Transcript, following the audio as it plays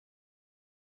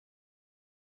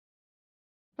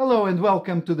Hello and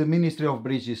welcome to the Ministry of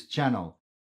Bridges channel.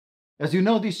 As you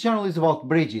know, this channel is about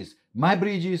bridges, my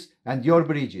bridges and your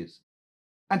bridges.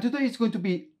 And today it's going to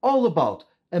be all about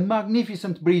a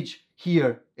magnificent bridge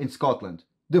here in Scotland,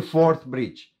 the Forth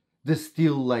Bridge, the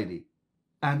Steel Lady.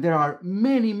 And there are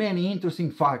many interesting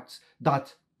facts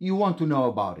that you want to know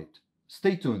about it.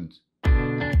 Stay tuned.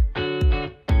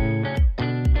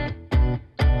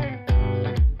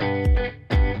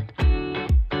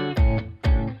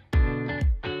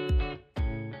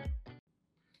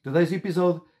 Today's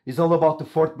episode is all about the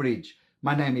Forth Bridge.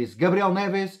 My name is Gabriel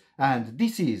Neves and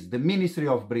this is the Ministry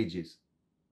of Bridges.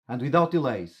 And without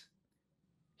delays,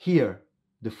 here,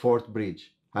 the Forth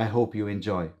Bridge. I hope you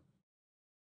enjoy.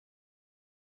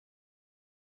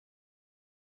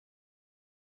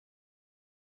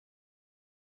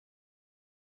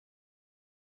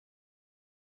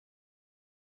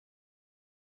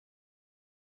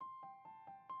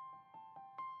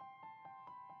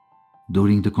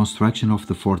 During the construction of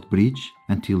the Forth Bridge,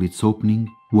 until its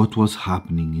opening, what was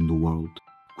happening in the world?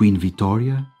 Queen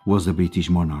Victoria was a British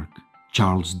monarch.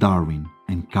 Charles Darwin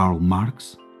and Karl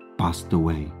Marx passed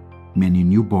away. Many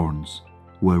newborns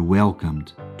were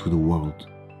welcomed to the world.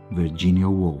 Virginia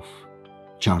Woolf,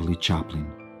 Charlie Chaplin,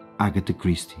 Agatha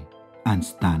Christie, and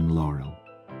Stan Laurel.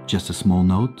 Just a small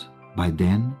note, by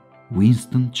then,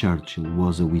 Winston Churchill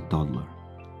was a wee toddler.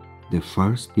 The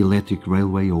first electric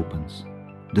railway opens.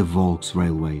 The Volks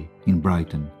Railway in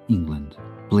Brighton, England.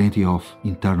 Plenty of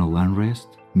internal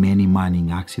unrest, many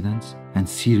mining accidents, and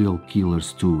serial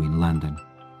killers too in London.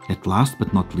 At last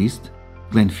but not least,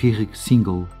 Glenfiddich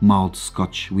single malt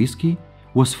Scotch whisky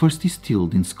was first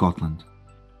distilled in Scotland.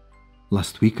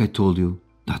 Last week I told you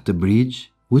that the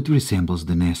bridge would resemble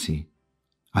the Nessie.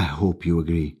 I hope you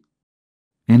agree.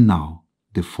 And now,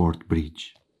 the Forth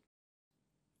Bridge.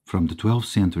 From the 12th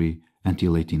century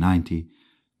until 1890,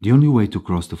 the only way to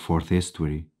cross the Forth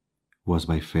estuary was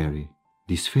by ferry.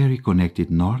 This ferry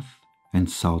connected North and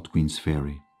South Queen's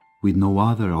Ferry. With no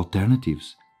other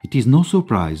alternatives, it is no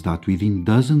surprise that within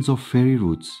dozens of ferry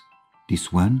routes,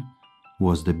 this one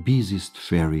was the busiest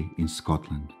ferry in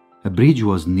Scotland. A bridge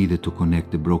was needed to connect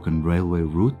the broken railway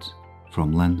route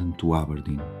from London to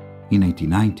Aberdeen. In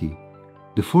 1890,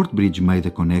 the Forth Bridge made a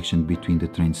connection between the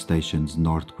train stations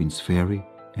North Queen's Ferry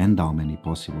and Dalmeny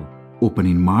possible. Open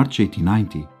in March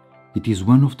 1890, it is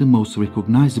one of the most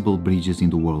recognizable bridges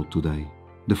in the world today.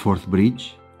 The Forth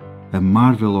Bridge, a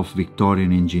marvel of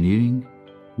Victorian engineering,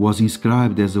 was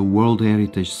inscribed as a World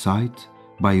Heritage Site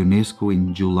by UNESCO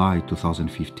in July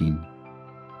 2015.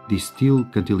 This steel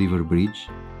cantilever bridge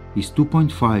is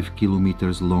 2.5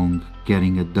 kilometers long,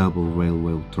 carrying a double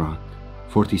railway track,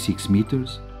 46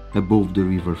 meters above the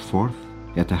River Forth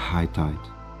at a high tide.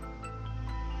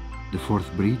 The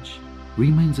Forth Bridge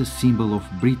remains a symbol of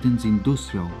Britain's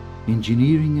industrial,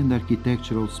 engineering and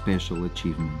architectural special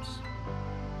achievements.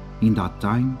 In that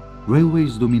time,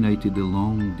 railways dominated the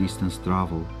long-distance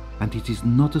travel, and it is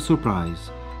not a surprise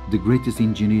the greatest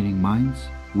engineering minds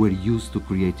were used to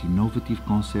create innovative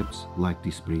concepts like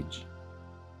this bridge.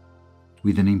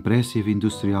 With an impressive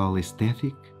industrial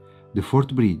aesthetic, the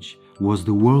Forth Bridge was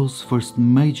the world's first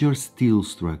major steel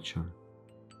structure.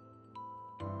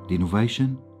 The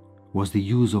innovation was the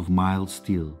use of mild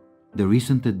steel. The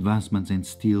recent advancements in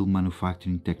steel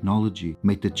manufacturing technology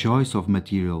made the choice of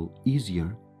material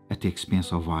easier at the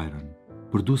expense of iron.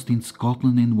 Produced in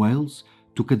Scotland and Wales,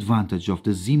 took advantage of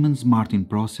the Siemens Martin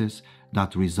process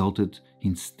that resulted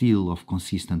in steel of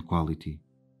consistent quality.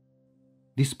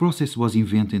 This process was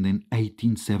invented in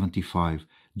 1875,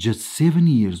 just 7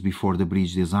 years before the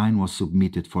bridge design was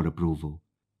submitted for approval.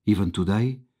 Even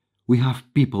today, we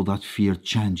have people that fear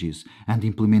changes and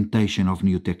implementation of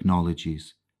new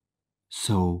technologies.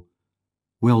 So,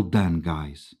 well done,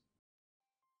 guys.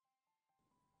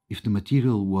 If the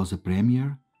material was a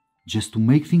premier, just to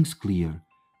make things clear,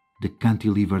 the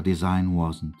cantilever design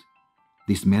wasn't.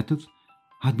 This method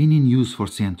had been in use for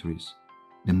centuries.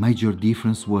 The major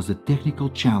difference was the technical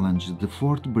challenge the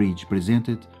Forth Bridge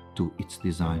presented to its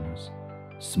designers.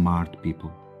 Smart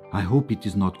people. I hope it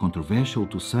is not controversial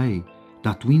to say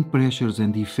that wind pressures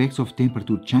and the effects of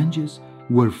temperature changes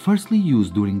were firstly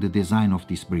used during the design of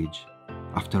this bridge.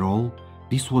 After all,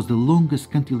 this was the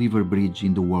longest cantilever bridge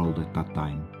in the world at that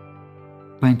time.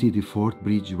 Painted the Forth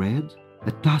Bridge red,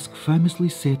 a task famously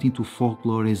set into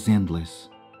folklore as endless.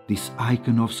 This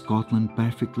icon of Scotland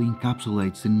perfectly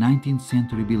encapsulates the 19th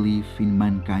century belief in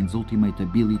mankind's ultimate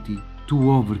ability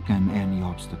to overcome any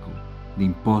obstacle. The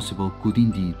impossible could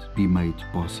indeed be made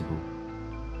possible.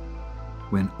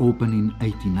 When opened in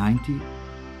 1890,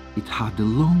 it had the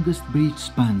longest bridge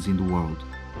spans in the world,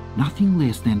 nothing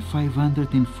less than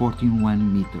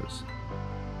 541 meters.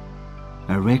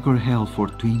 a record held for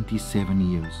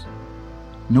 27 years.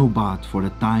 No bad for a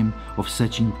time of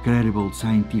such incredible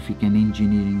scientific and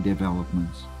engineering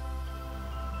developments.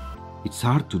 It's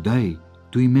hard today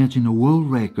to imagine a world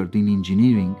record in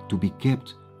engineering to be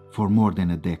kept for more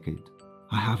than a decade.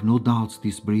 I have no doubts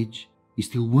this bridge is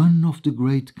still one of the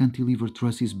great cantilever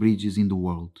trusses bridges in the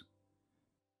world.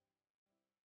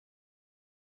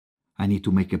 I need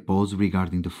to make a pause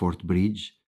regarding the fourth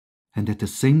bridge and at the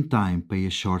same time pay a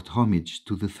short homage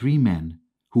to the three men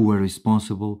who were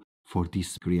responsible for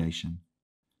this creation.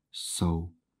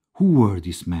 So, who were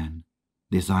these men?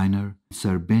 Designer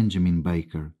Sir Benjamin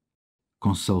Baker,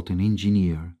 consultant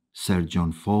engineer Sir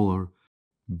John Fowler,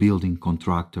 building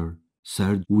contractor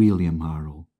Sir William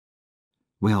Harrell.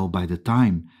 Well, by the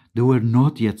time they were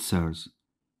not yet sirs,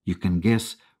 you can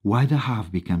guess why they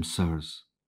have become sirs.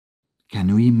 Can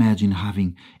you imagine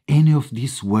having any of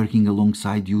this working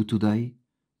alongside you today?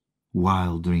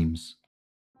 Wild dreams.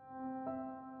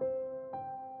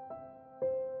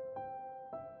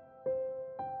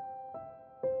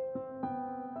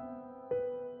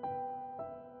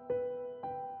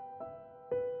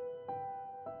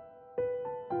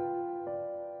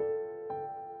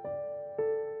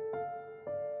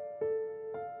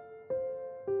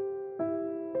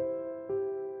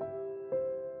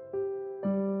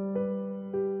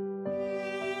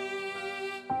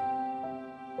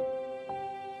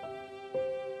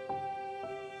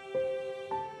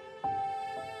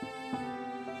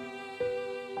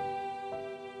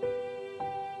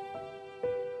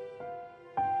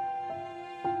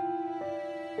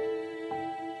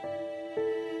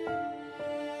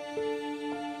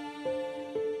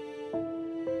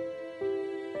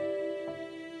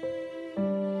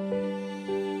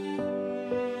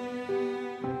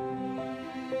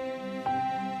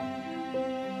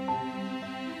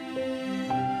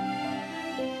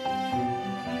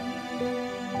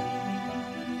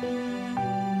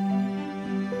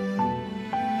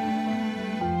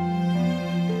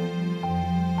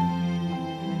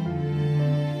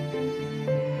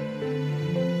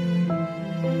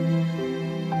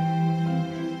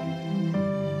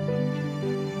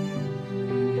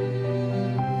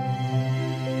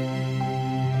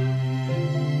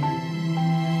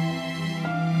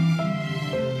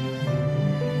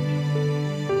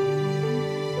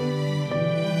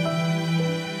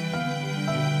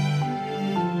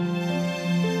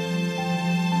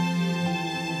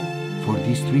 For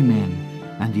these three men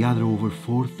and the other over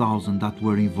 4,000 that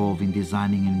were involved in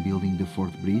designing and building the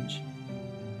fourth bridge,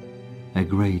 a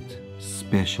great,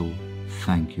 special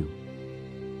thank you.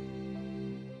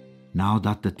 Now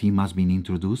that the team has been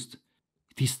introduced,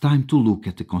 it is time to look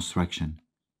at the construction.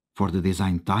 For the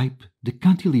design type, the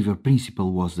cantilever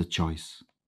principle was the choice.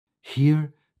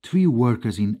 Here, three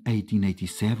workers in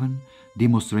 1887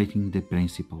 demonstrating the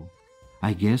principle.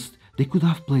 I guessed they could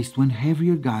have placed one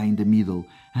heavier guy in the middle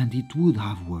and it would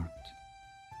have worked.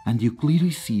 And you clearly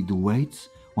see the weights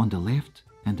on the left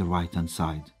and the right hand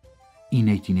side. In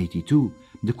 1882,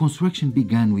 the construction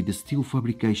began with the steel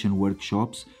fabrication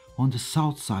workshops on the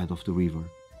south side of the river.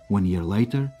 1 year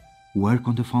later, work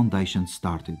on the foundation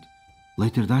started.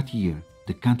 Later that year,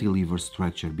 the cantilever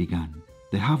structure began.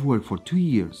 They have worked for 2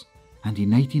 years, and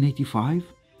in 1885,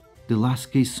 the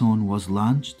last caisson was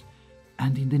launched,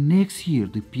 and in the next year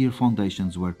the pier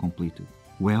foundations were completed.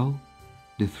 Well,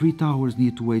 the three towers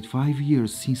need to wait 5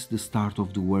 years since the start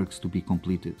of the works to be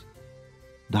completed.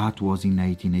 That was in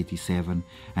 1887,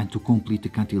 and to complete the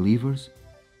cantilevers,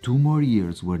 2 more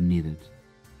years were needed.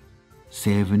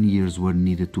 7 years were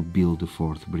needed to build the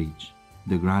fourth bridge.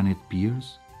 The granite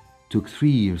piers took 3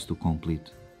 years to complete.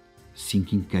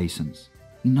 Sinking caissons,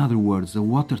 in other words, a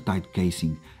watertight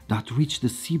casing that reached the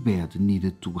seabed,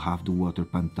 needed to have the water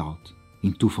pumped out.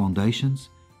 In 2 foundations,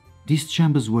 these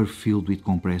chambers were filled with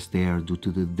compressed air due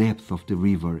to the depth of the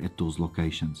river at those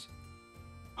locations.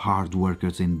 Hard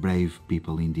workers and brave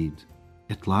people indeed.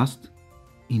 At last,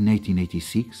 in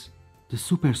 1886, the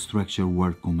superstructure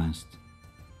work commenced.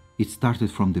 It started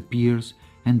from the piers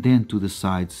and then to the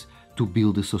sides to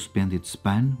build a suspended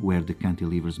span where the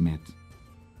cantilevers met.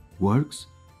 Works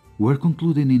were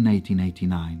concluded in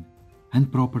 1889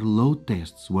 and proper load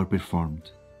tests were performed.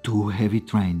 2 heavy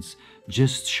trains,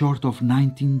 just short of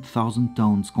 19,000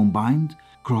 tons combined,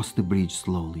 crossed the bridge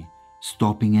slowly,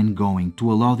 stopping and going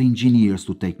to allow the engineers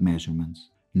to take measurements.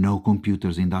 No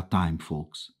computers in that time,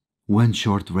 folks. One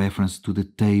short reference to the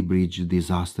Tay Bridge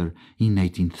disaster in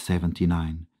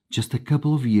 1879, just a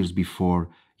couple of years before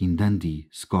in Dundee,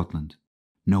 Scotland.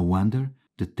 No wonder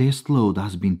the test load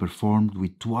has been performed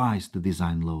with twice the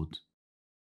design load.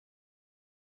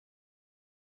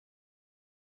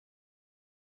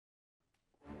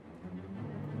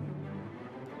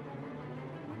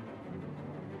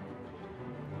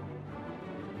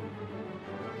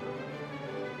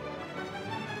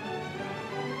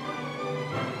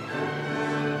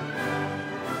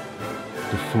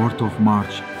 The 4th of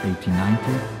March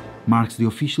 1890 marks the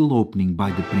official opening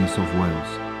by the Prince of Wales,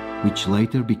 which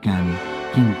later became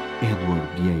King Edward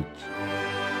VIII.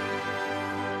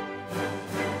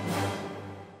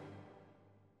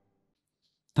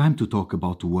 Time to talk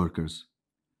about the workers.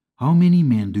 How many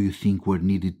men do you think were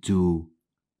needed to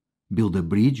build a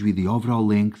bridge with the overall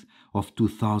length of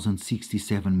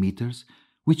 2,067 meters,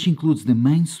 which includes the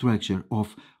main structure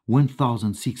of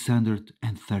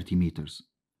 1,630 meters?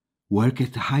 Work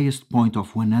at the highest point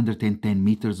of 110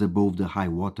 meters above the high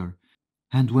water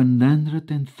and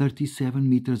 137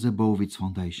 meters above its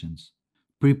foundations.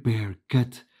 Prepare,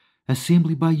 cut,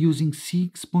 assembly by using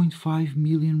 6.5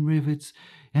 million rivets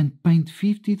and paint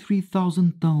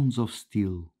 53,000 tons of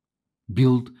steel.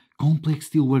 Build complex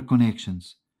steelwork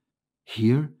connections.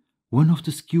 Here, one of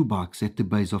the skew backs at the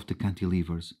base of the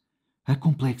cantilevers, a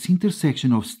complex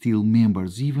intersection of steel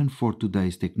members even for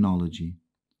today's technology.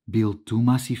 Build 2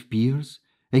 massive piers,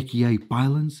 aka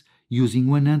pylons, using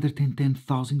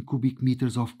 110,000 cubic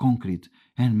meters of concrete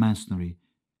and masonry,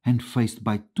 and faced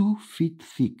by 2 feet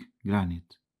thick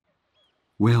granite.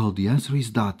 Well, the answer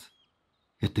is that,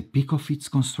 at the peak of its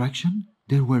construction,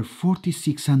 there were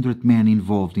 4,600 men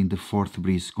involved in the fourth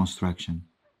bridge construction.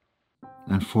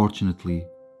 Unfortunately,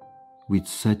 with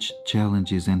such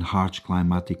challenges and harsh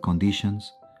climatic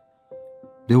conditions,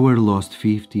 there were lost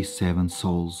 57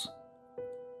 souls.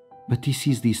 But this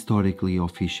is the historically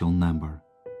official number.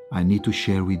 I need to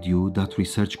share with you that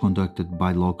research conducted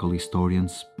by local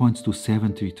historians points to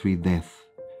 73 deaths,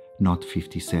 not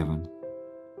 57.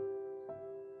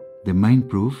 The main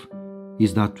proof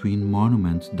is that twin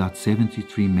monument that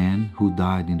 73 men who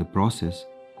died in the process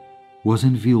was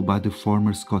unveiled by the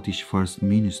former Scottish First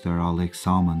Minister Alex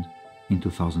Salmond in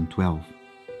 2012,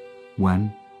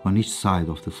 one on each side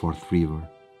of the Forth River.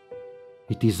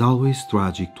 It is always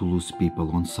tragic to lose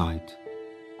people on site.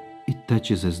 It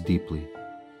touches us deeply.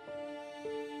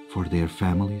 For their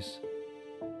families,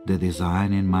 the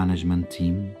design and management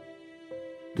team,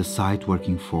 the site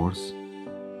working force,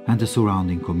 and the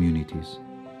surrounding communities.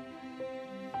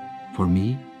 For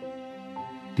me,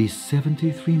 these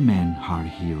 73 men are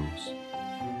heroes.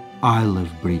 I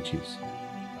love bridges.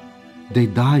 They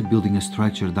died building a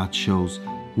structure that shows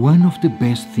one of the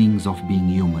best things of being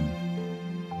human.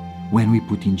 When we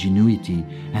put ingenuity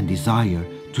and desire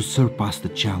to surpass the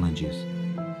challenges.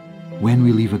 When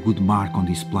we leave a good mark on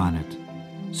this planet,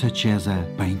 such as a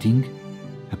painting,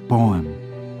 a poem,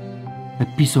 a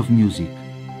piece of music,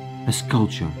 a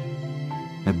sculpture,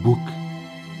 a book,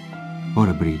 or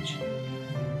a bridge.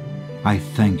 I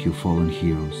thank you, fallen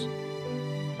heroes.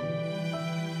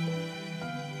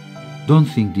 Don't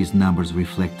think these numbers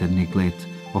reflect a neglect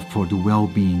for the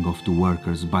well-being of the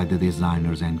workers by the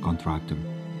designers and contractor.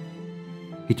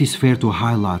 It is fair to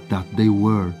highlight that they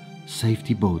were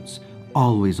safety boats,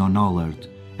 always on alert,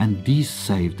 and these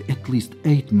saved at least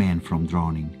 8 men from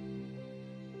drowning.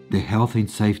 The health and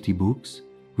safety books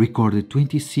recorded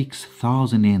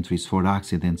 26,000 entries for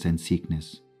accidents and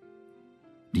sickness.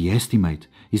 The estimate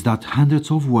is that hundreds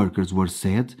of workers were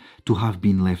said to have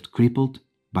been left crippled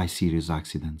by serious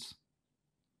accidents.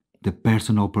 The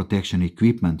personal protection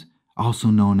equipment, also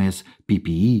known as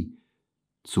PPE,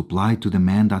 supplied to the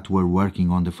men that were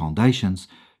working on the foundations,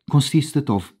 consisted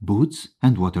of boots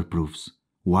and waterproofs,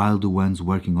 while the ones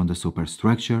working on the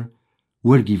superstructure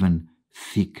were given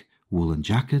thick woolen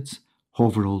jackets,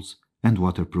 overalls, and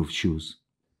waterproof shoes.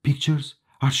 Pictures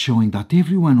are showing that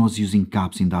everyone was using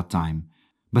caps in that time,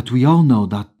 but we all know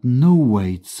that no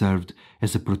way it served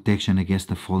as a protection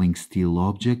against a falling steel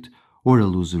object or a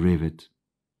loose rivet.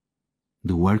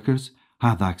 The workers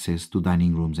had access to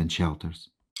dining rooms and shelters.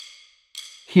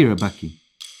 Here a buckie,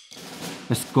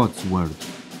 a Scots word,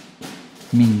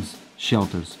 means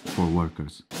shelters for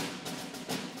workers.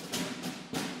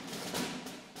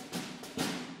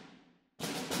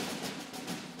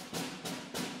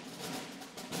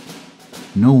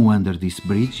 No wonder this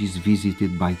bridge is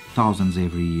visited by thousands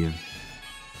every year,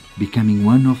 becoming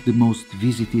one of the most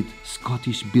visited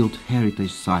Scottish-built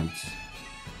heritage sites,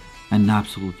 an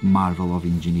absolute marvel of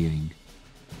engineering.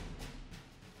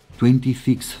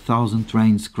 26,000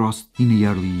 trains crossed in the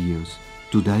early years.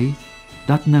 Today,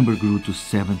 that number grew to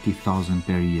 70,000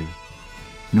 per year.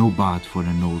 No bad for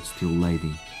an old steel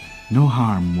lady. No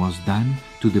harm was done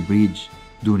to the bridge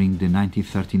during the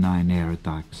 1939 air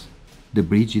attacks. The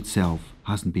bridge itself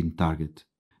hasn't been targeted.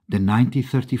 The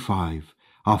 1935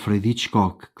 Alfred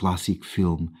Hitchcock classic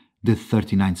film The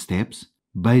 39 Steps,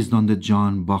 based on the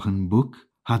John Bohan book,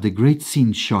 had a great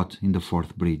scene shot in the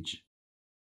Forth Bridge.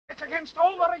 It's against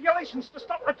all the regulations to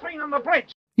stop a train on the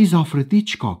bridge. He's Alfred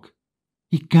Hitchcock.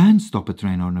 He can stop a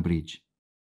train on a bridge.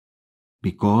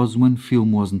 Because one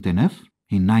film wasn't enough,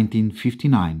 in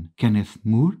 1959 Kenneth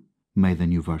Moore made a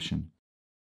new version.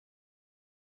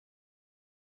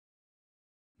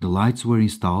 The lights were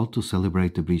installed to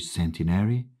celebrate the bridge's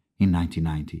centenary in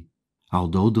 1990.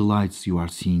 Although the lights you are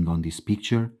seeing on this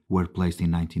picture were placed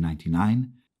in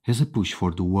 1999 as a push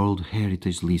for the World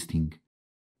Heritage listing,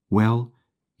 well,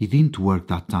 it didn't work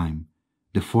that time.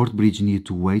 The Fort Bridge needed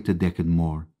to wait a decade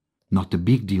more. Not a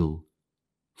big deal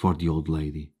for the old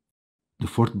lady. The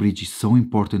Fort Bridge is so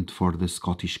important for the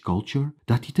Scottish culture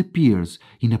that it appears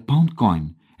in a pound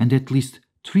coin and at least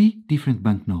 3 different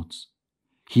banknotes.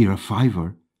 Here a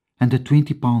fiver and a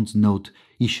 £20 note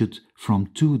issued from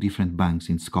 2 different banks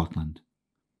in Scotland.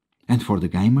 And for the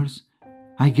gamers,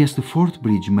 I guess the Fort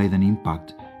Bridge made an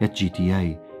impact at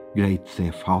GTA, Grand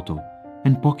Theft Auto,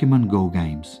 and Pokemon Go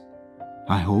games.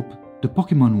 I hope the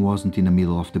Pokemon wasn't in the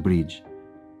middle of the bridge,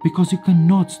 because you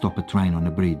cannot stop a train on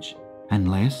a bridge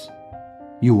unless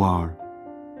you are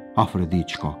Alfred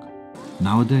Hitchcock.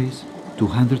 Nowadays,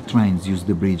 200 trains use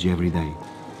the bridge every day,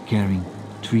 carrying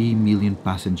 3 million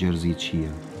passengers each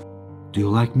year. Do you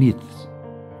like myths?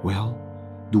 Well,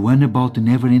 the one about the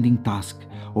never-ending task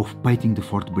of painting the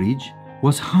Fort Bridge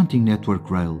was Hunting Network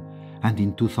Rail, and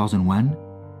in 2001,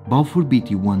 Balfour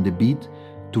Beatty won the bid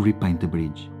to repaint the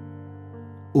bridge.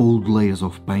 Old layers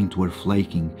of paint were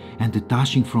flaking and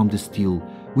detaching from the steel,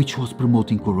 which was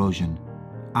promoting corrosion.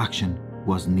 Action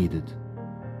was needed.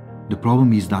 The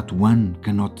problem is that one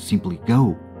cannot simply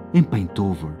go and paint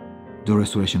over. The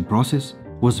restoration process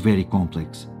was very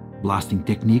complex, blasting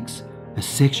techniques a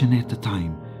section at a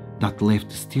time that left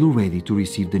the steel ready to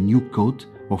receive the new coat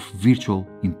of virtual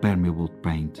impermeable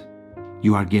paint.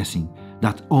 You are guessing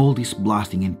that all this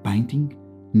blasting and painting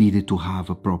needed to have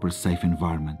a proper safe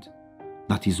environment.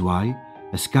 That is why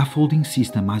a scaffolding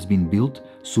system has been built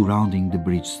surrounding the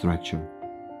bridge structure.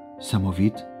 Some of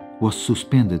it was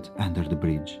suspended under the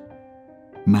bridge.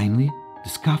 Mainly, the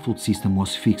scaffold system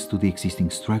was fixed to the existing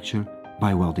structure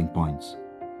by welding points.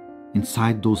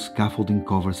 Inside those scaffolding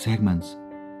cover segments,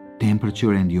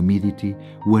 temperature and humidity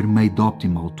were made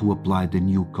optimal to apply the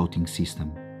new coating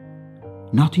system.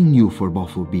 Nothing new for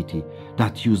Balfour Beatty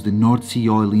that used the North Sea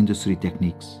oil industry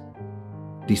techniques.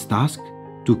 This task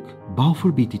took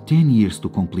Balfour Beatty 10 years to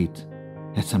complete.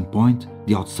 At some point,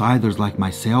 the outsiders like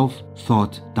myself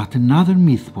thought that another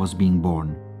myth was being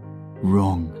born.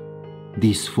 Wrong.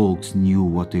 These folks knew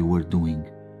what they were doing.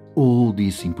 All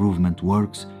these improvement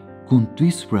works couldn't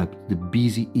disrupt the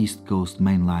busy East Coast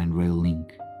mainline rail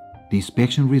link. The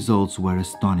inspection results were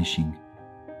astonishing.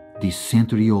 This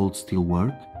century-old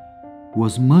steelwork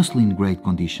was mostly in great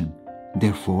condition.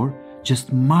 Therefore,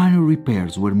 just minor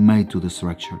repairs were made to the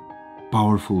structure.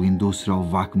 Powerful industrial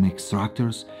vacuum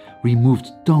extractors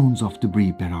removed tons of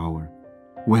debris per hour.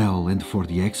 Well, and for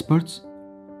the experts,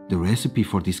 the recipe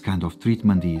for this kind of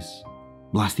treatment is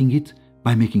blasting it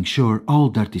by making sure all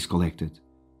dirt is collected.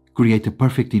 Create a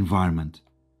perfect environment.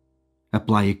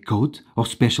 Apply a coat of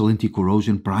special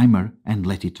anti-corrosion primer and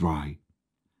let it dry.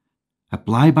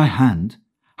 Apply by hand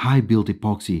high-build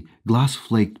epoxy glass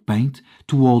flaked paint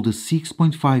to all the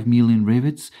 6.5 million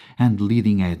rivets and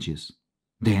leading edges.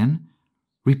 Then,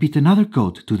 repeat another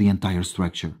coat to the entire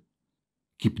structure.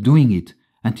 Keep doing it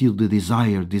until the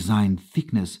desired design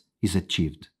thickness is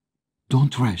achieved.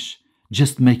 Don't rush,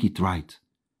 just make it right.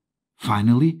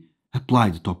 Finally, apply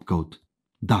the top coat.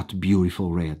 That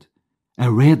beautiful red.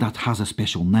 A red that has a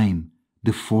special name,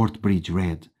 the Fort Bridge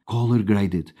Red,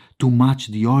 color-graded to match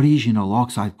the original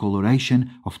oxide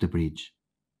coloration of the bridge.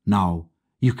 Now,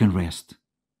 you can rest.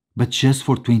 But just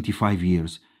for 25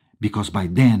 years, because by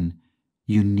then,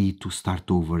 you need to start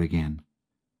over again.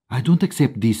 I don't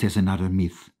accept this as another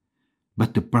myth,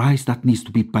 but the price that needs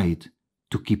to be paid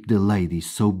to keep the lady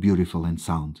so beautiful and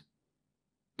sound.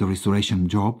 The restoration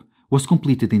job was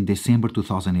completed in December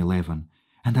 2011,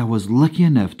 and I was lucky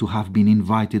enough to have been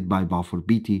invited by Balfour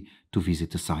Beatty to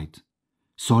visit the site.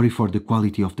 Sorry for the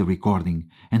quality of the recording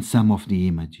and some of the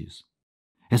images.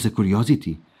 As a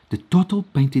curiosity, the total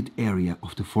painted area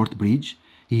of the Fort Bridge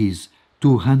is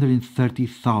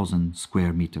 230,000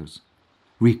 square meters,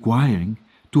 requiring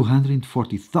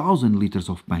 240,000 liters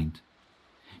of paint.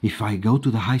 If I go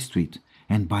to the high street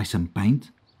and buy some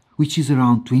paint, which is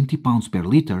around £20 per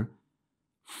litre,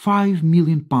 £5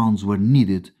 million were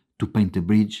needed to paint the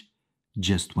bridge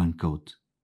just one coat.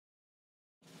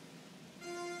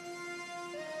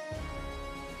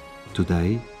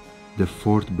 Today, the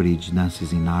Fort Bridge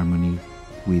dances in harmony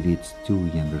with its 2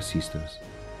 younger sisters.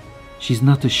 She's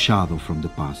not a shadow from the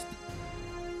past.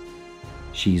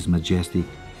 She is majestic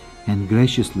and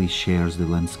graciously shares the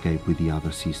landscape with the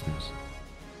other sisters.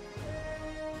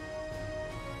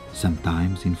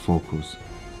 sometimes in focus,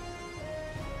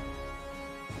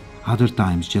 other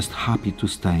times just happy to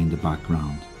stay in the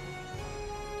background.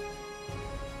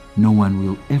 No one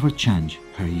will ever change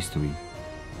her history.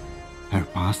 Her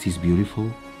past is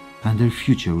beautiful, and her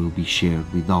future will be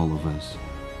shared with all of us.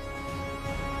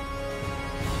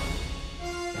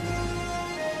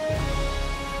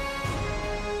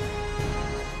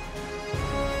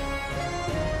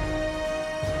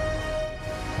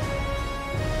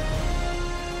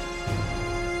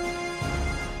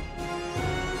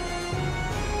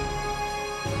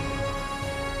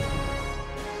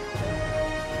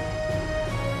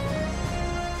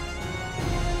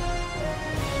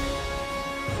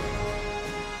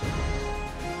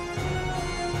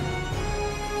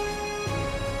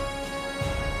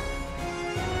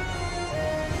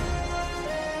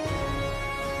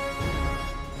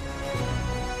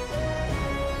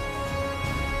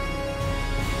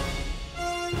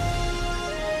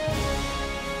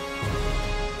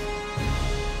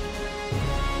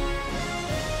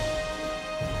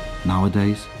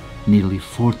 Nowadays, nearly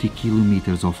 40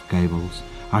 kilometers of cables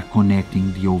are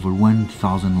connecting the over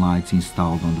 1,000 lights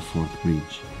installed on the Fourth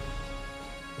Bridge.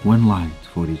 One light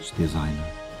for each designer.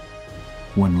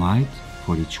 One light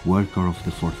for each worker of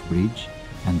the Fourth Bridge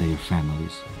and their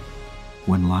families.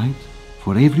 One light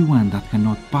for everyone that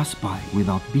cannot pass by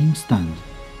without being stunned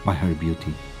by her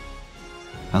beauty.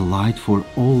 A light for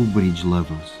all bridge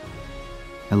lovers.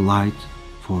 A light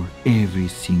for every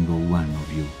single one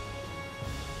of you.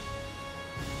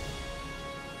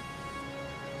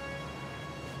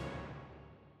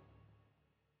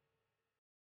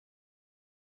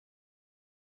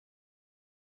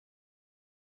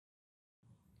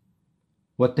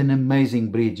 What an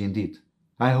amazing bridge indeed.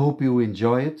 I hope you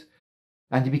enjoy it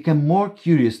and you become more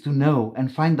curious to know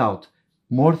and find out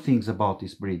more things about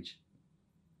this bridge.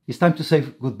 It's time to say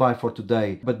goodbye for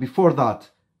today, but before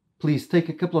that, please take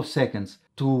a couple of seconds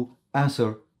to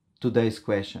answer today's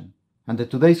question. And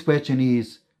today's question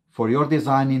is, for your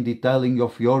design and detailing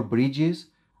of your bridges,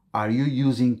 are you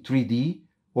using 3D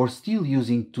or still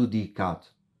using 2D CAD?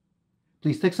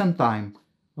 Please take some time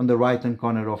on the right-hand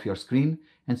corner of your screen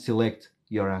and select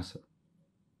your answer.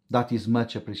 That is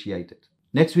much appreciated.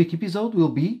 Next week's episode will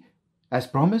be, as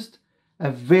promised,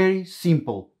 a very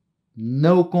simple,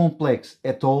 no complex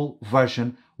at all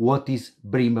version what is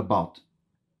BREEAM about.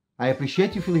 I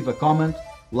appreciate if you leave a comment,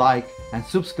 like and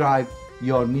subscribe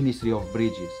your Ministry of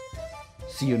Bridges.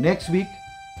 See you next week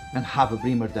and have a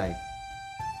BREEAMer day.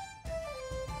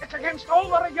 It's against all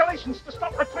the regulations to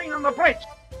stop the train on the bridge.